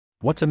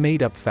What's a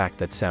made-up fact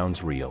that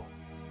sounds real?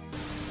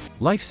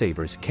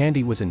 Lifesavers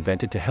candy was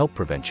invented to help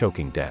prevent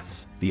choking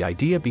deaths. The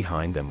idea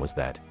behind them was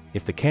that,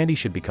 if the candy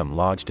should become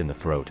lodged in the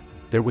throat,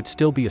 there would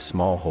still be a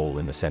small hole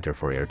in the center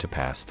for air to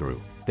pass through.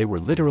 They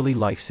were literally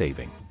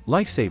life-saving.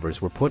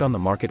 Lifesavers were put on the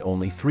market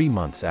only 3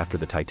 months after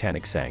the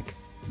Titanic sank.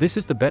 This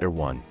is the better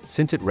one,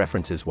 since it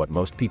references what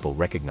most people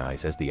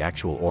recognize as the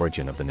actual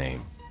origin of the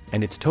name.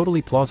 And it's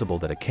totally plausible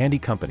that a candy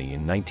company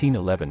in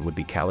 1911 would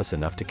be callous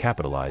enough to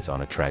capitalize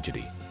on a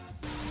tragedy.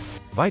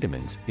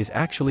 Vitamins is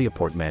actually a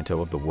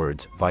portmanteau of the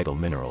words vital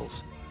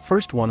minerals.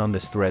 First one on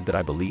this thread that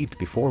I believed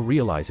before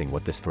realizing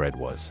what this thread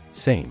was.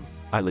 Same.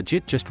 I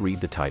legit just read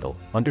the title,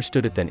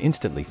 understood it, then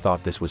instantly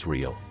thought this was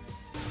real.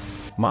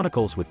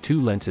 Monocles with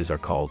 2 lenses are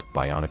called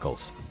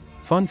bionicles.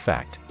 Fun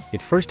fact,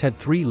 it first had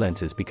 3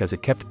 lenses because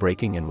it kept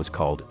breaking and was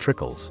called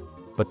trickles.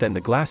 But then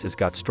the glasses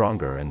got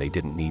stronger and they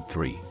didn't need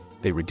 3.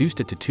 They reduced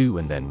it to 2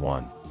 and then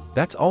 1.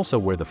 That's also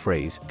where the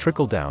phrase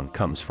trickle down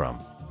comes from.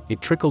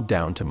 It trickled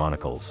down to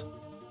monocles.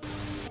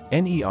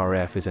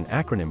 NERF is an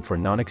acronym for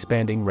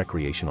non-expanding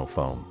recreational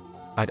foam.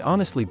 I'd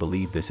honestly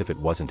believe this if it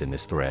wasn't in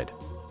this thread.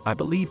 I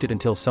believed it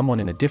until someone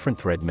in a different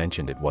thread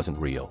mentioned it wasn't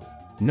real.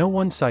 No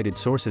one cited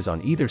sources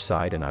on either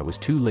side and I was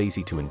too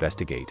lazy to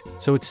investigate,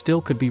 so it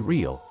still could be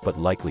real, but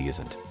likely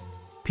isn't.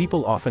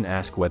 People often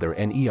ask whether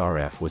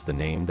NERF was the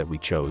name that we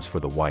chose for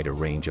the wider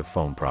range of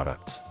foam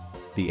products.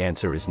 The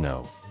answer is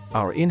no.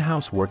 Our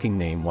in-house working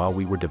name while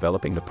we were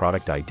developing the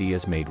product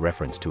ideas made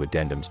reference to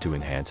addendums to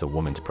enhance a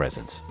woman's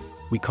presence.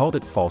 We called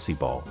it Falsy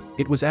Ball.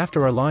 It was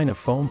after our line of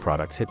foam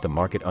products hit the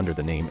market under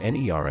the name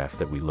NERF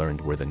that we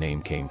learned where the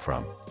name came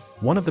from.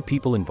 One of the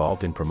people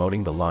involved in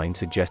promoting the line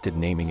suggested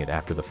naming it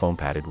after the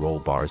foam-padded roll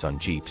bars on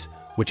Jeeps,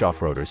 which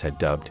off-roaders had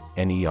dubbed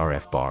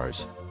NERF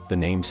bars. The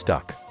name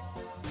stuck.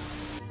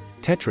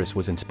 Tetris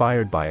was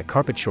inspired by a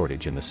carpet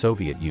shortage in the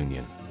Soviet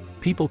Union.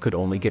 People could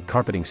only get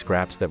carpeting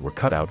scraps that were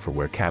cut out for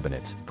where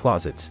cabinets,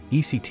 closets,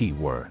 etc.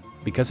 were.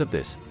 Because of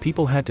this,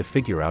 people had to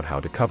figure out how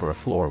to cover a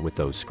floor with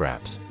those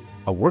scraps.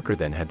 A worker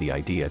then had the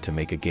idea to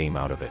make a game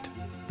out of it.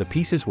 The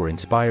pieces were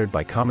inspired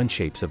by common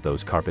shapes of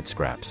those carpet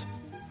scraps.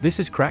 This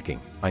is cracking.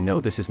 I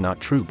know this is not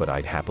true, but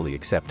I'd happily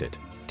accept it.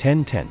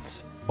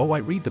 10/10. Oh, I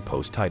read the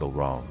post title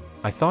wrong.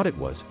 I thought it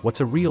was,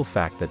 what's a real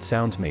fact that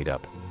sounds made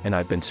up, and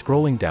I've been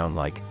scrolling down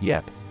like,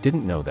 yep,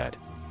 didn't know that.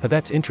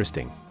 That's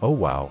interesting. Oh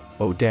wow,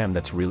 oh damn,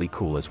 that's really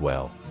cool as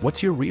well.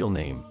 What's your real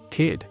name,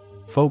 kid?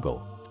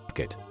 Fogel.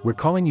 We're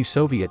calling you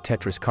Soviet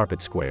Tetris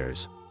carpet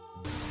squares.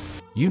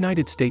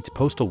 United States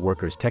postal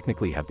workers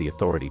technically have the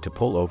authority to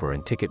pull over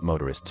and ticket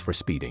motorists for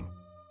speeding.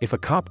 If a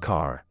cop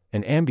car,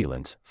 an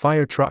ambulance,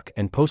 fire truck,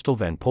 and postal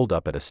van pulled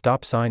up at a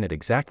stop sign at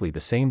exactly the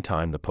same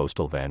time, the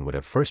postal van would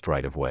have first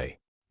right of way.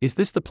 Is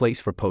this the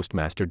place for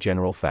Postmaster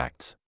General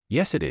facts?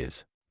 Yes, it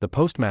is. The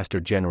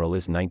Postmaster General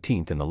is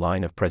 19th in the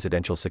line of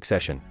presidential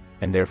succession,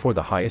 and therefore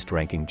the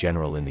highest-ranking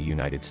general in the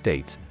United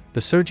States.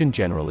 The Surgeon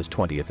General is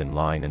 20th in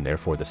line and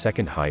therefore the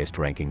second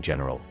highest-ranking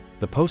general.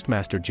 The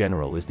Postmaster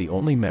General is the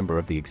only member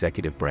of the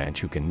executive branch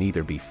who can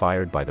neither be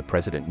fired by the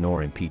president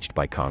nor impeached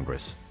by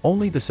Congress.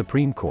 Only the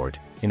Supreme Court,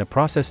 in a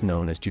process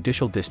known as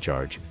judicial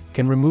discharge,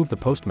 can remove the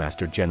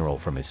Postmaster General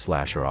from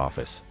his/her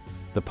office.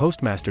 The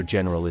Postmaster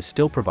General is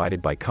still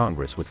provided by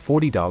Congress with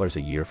 $40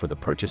 a year for the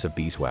purchase of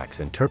beeswax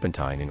and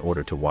turpentine in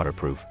order to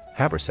waterproof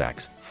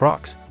haversacks,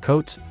 frocks,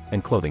 coats,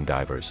 and clothing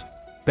divers.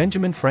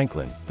 Benjamin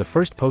Franklin, the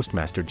first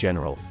Postmaster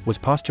General, was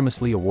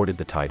posthumously awarded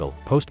the title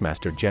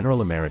Postmaster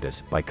General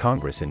Emeritus by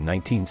Congress in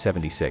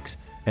 1976,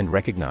 and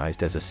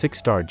recognized as a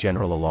 6-star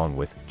general along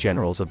with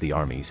generals of the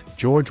armies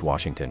George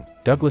Washington,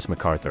 Douglas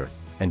MacArthur,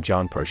 and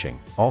John Pershing,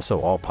 also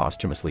all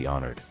posthumously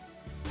honored.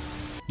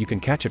 You can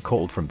catch a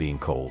cold from being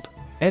cold.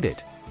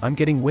 Edit. I'm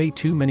getting way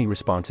too many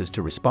responses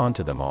to respond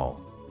to them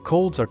all.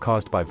 Colds are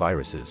caused by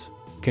viruses.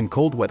 Can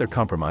cold weather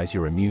compromise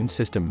your immune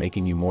system,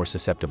 making you more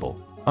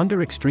susceptible?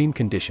 Under extreme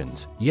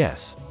conditions,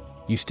 yes.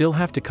 You still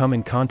have to come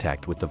in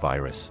contact with the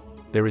virus.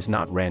 There is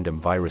not random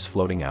virus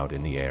floating out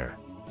in the air.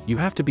 You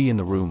have to be in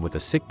the room with a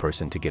sick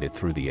person to get it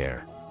through the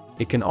air.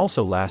 It can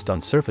also last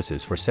on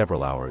surfaces for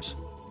several hours.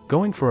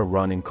 Going for a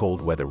run in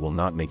cold weather will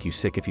not make you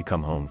sick if you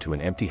come home to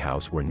an empty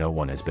house where no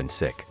one has been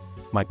sick.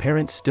 My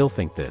parents still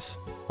think this.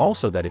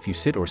 Also that if you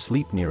sit or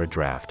sleep near a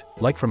draft,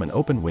 like from an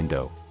open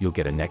window, you'll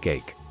get a neck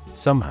ache.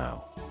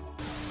 Somehow.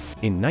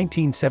 In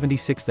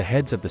 1976, the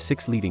heads of the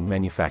 6 leading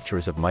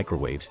manufacturers of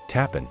microwaves,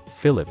 Tappan,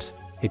 Philips,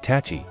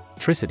 Hitachi,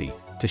 Tricity,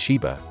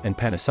 Toshiba, and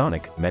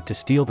Panasonic, met to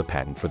steal the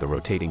patent for the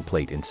rotating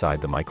plate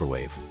inside the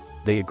microwave.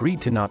 They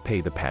agreed to not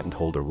pay the patent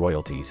holder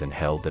royalties and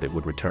held that it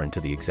would return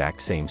to the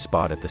exact same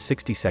spot at the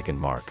 60-second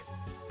mark.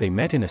 They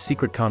met in a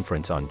secret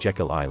conference on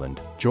Jekyll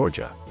Island,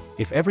 Georgia.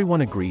 If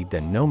everyone agreed,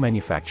 then no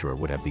manufacturer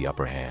would have the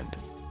upper hand.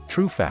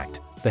 True fact.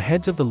 The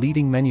heads of the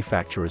leading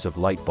manufacturers of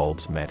light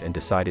bulbs met and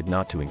decided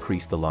not to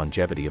increase the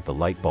longevity of the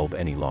light bulb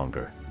any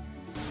longer.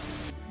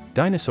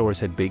 Dinosaurs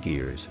had big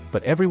ears,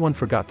 but everyone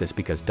forgot this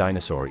because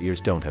dinosaur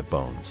ears don't have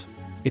bones.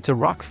 It's a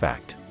rock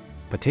fact.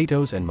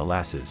 Potatoes and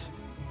molasses.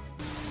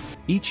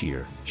 Each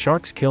year,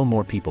 sharks kill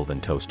more people than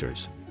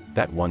toasters.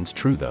 That one's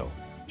true though.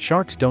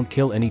 Sharks don't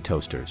kill any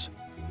toasters.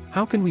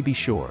 How can we be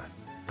sure?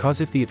 'Cause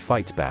if it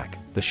fights back,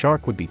 the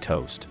shark would be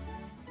toast.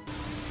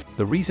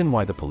 The reason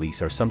why the police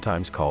are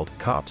sometimes called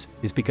cops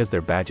is because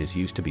their badges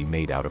used to be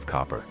made out of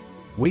copper.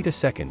 Wait a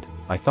second,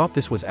 I thought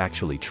this was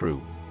actually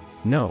true.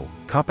 No,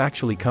 cop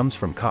actually comes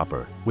from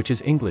copper, which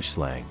is English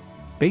slang.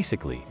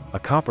 Basically, a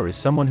copper is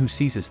someone who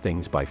seizes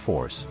things by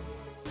force.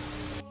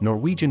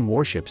 Norwegian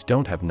warships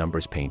don't have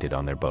numbers painted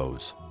on their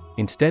bows.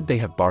 Instead they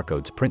have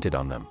barcodes printed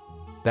on them.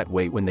 That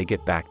way when they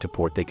get back to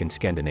port they can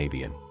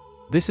Scandinavian.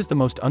 This is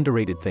the most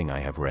underrated thing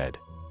I have read.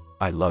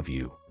 I love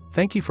you.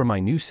 Thank you for my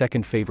new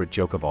second favorite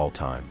joke of all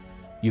time.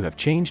 You have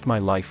changed my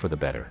life for the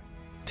better.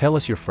 Tell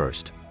us your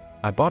first.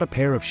 I bought a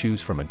pair of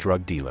shoes from a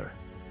drug dealer.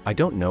 I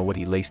don't know what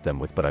he laced them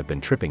with, but I've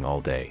been tripping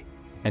all day.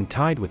 And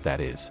tied with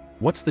that is,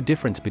 what's the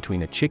difference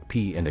between a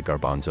chickpea and a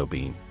garbanzo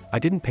bean? I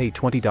didn't pay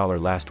 $20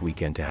 last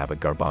weekend to have a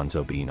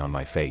garbanzo bean on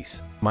my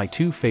face. My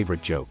two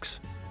favorite jokes.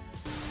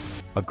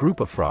 A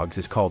group of frogs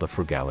is called a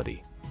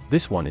frugality.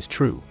 This one is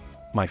true.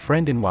 My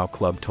friend in WoW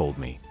Club told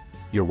me.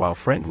 Your WoW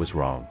friend was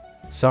wrong.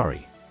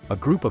 Sorry. A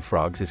group of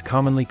frogs is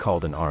commonly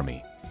called an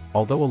army.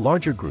 Although a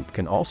larger group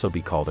can also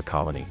be called a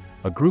colony,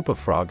 a group of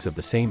frogs of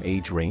the same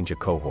age range a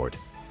cohort,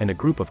 and a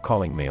group of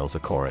calling males a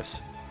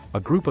chorus. A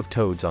group of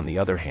toads on the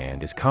other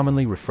hand is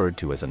commonly referred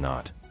to as a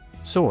knot.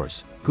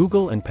 Source: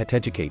 Google and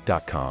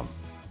peteducate.com.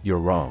 You're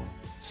wrong.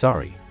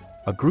 Sorry.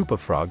 A group of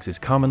frogs is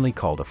commonly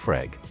called a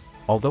freg.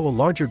 Although a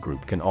larger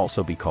group can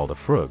also be called a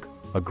frug,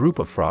 a group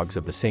of frogs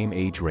of the same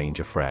age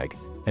range a frag,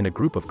 and a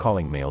group of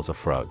calling males a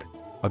frug.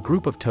 A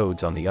group of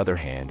toads on the other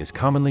hand is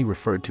commonly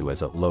referred to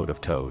as a load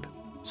of toad.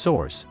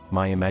 Source: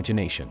 My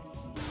imagination.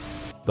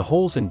 The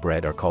holes in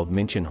bread are called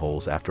Minchin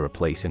holes after a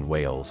place in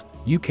Wales,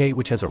 UK,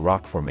 which has a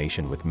rock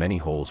formation with many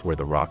holes where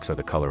the rocks are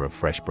the color of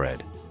fresh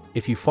bread.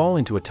 If you fall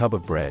into a tub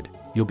of bread,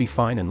 you'll be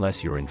fine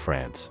unless you're in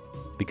France.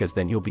 Because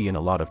then you'll be in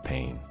a lot of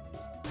pain.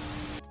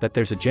 That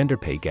there's a gender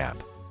pay gap.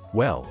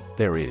 Well,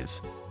 there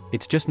is.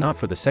 It's just not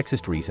for the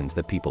sexist reasons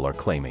that people are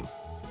claiming.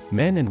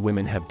 Men and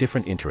women have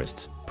different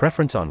interests,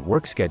 preference on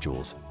work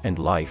schedules, and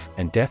life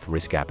and death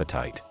risk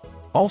appetite.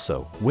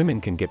 Also,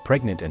 women can get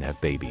pregnant and have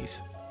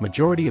babies.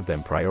 Majority of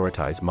them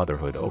prioritize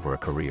motherhood over a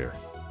career.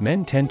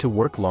 Men tend to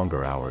work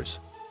longer hours.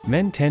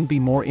 Men tend to be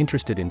more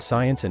interested in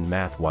science and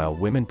math while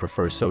women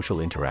prefer social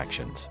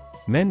interactions.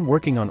 Men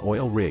working on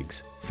oil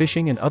rigs,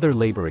 fishing and other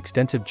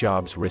labor-intensive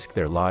jobs risk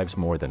their lives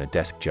more than a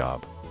desk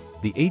job.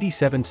 The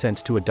 87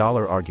 cents to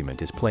 $1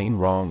 argument is plain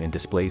wrong and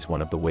displays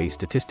one of the ways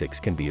statistics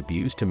can be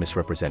abused to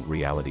misrepresent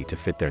reality to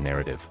fit their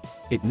narrative.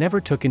 It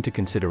never took into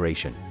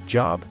consideration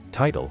job,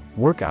 title,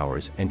 work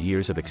hours, and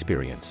years of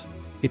experience.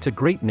 It's a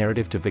great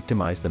narrative to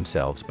victimize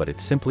themselves, but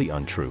it's simply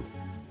untrue.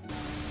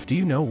 Do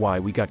you know why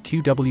we got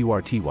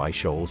QWRTY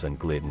Shoals and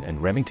Glidden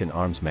and Remington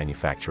Arms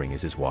Manufacturing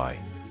is why?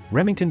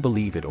 Remington,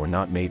 believe it or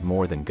not, made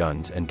more than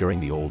guns and during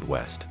the Old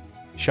West.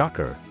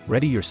 Shocker,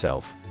 ready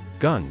yourself.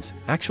 Guns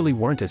actually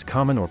weren't as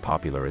common or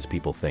popular as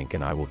people think,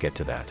 and I will get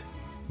to that.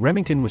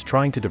 Remington was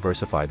trying to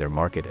diversify their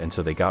market, and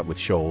so they got with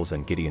Shoals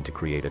and Gideon to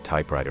create a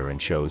typewriter, and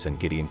Shoals and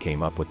Gideon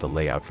came up with the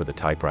layout for the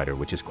typewriter,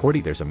 which is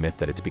QWERTY. There's a myth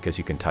that it's because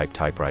you can type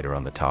typewriter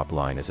on the top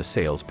line as a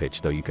sales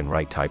pitch, though you can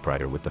write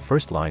typewriter with the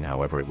first line.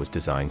 However, it was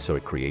designed so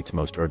it creates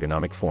most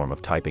ergonomic form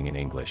of typing in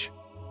English.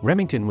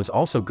 Remington was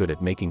also good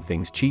at making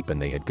things cheap, and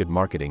they had good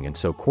marketing, and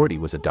so QWERTY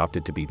was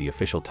adopted to be the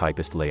official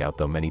typist layout,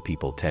 though many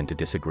people tend to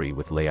disagree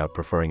with layout,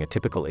 preferring a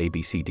typical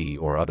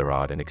ABCD or other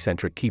odd and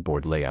eccentric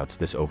keyboard layouts.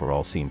 This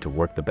overall seemed to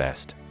work the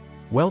best.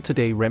 Well,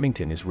 today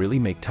Remington is really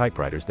make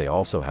typewriters. They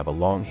also have a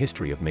long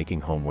history of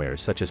making homewares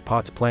such as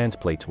pots, plans,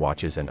 plates,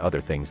 watches, and other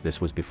things. This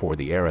was before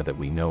the era that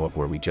we know of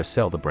where we just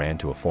sell the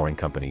brand to a foreign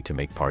company to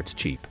make parts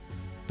cheap.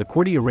 The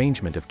QWERTY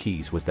arrangement of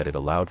keys was that it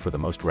allowed for the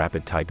most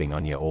rapid typing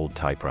on your old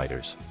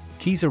typewriters.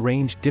 Keys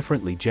arranged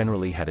differently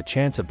generally had a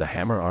chance of the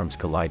hammer arms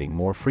colliding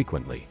more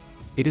frequently.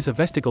 It is a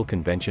vestigial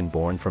convention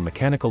born from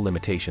mechanical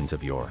limitations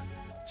of yore.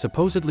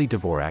 Supposedly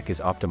Dvorak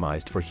is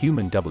optimized for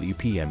human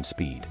WPM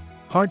speed.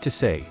 Hard to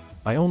say,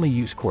 I only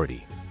use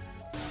QWERTY.